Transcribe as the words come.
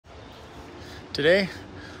Today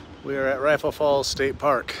we are at Rifle Falls State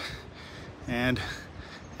Park and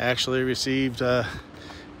actually received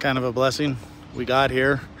kind of a blessing. We got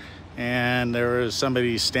here and there was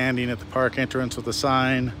somebody standing at the park entrance with a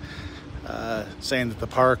sign saying that the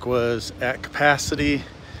park was at capacity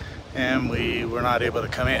and we were not able to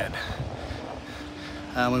come in.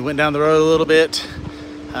 We went down the road a little bit,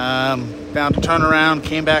 found a turnaround,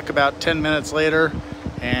 came back about 10 minutes later,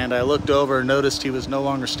 and I looked over and noticed he was no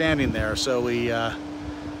longer standing there. So we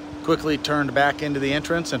quickly turned back into the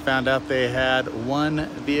entrance and found out they had one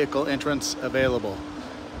vehicle entrance available.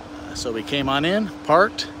 So we came on in,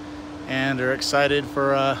 parked, and are excited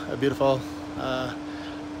for a beautiful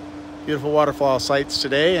waterfall sights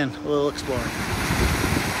today and a little exploring.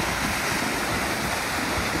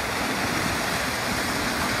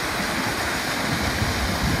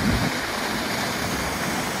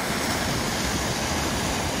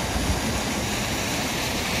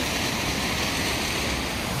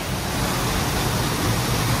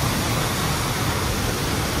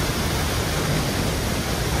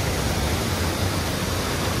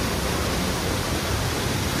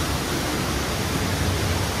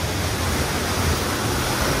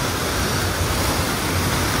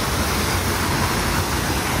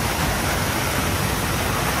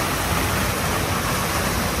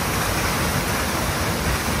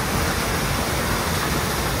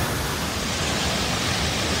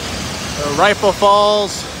 Rifle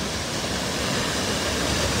Falls.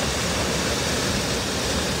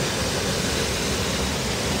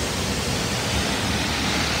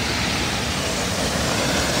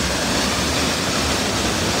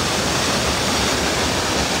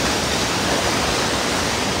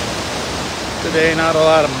 Today, not a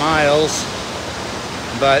lot of miles,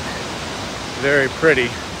 but very pretty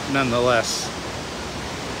nonetheless.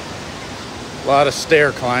 A lot of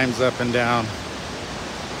stair climbs up and down,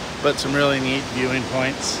 but some really neat viewing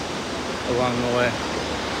points along the way.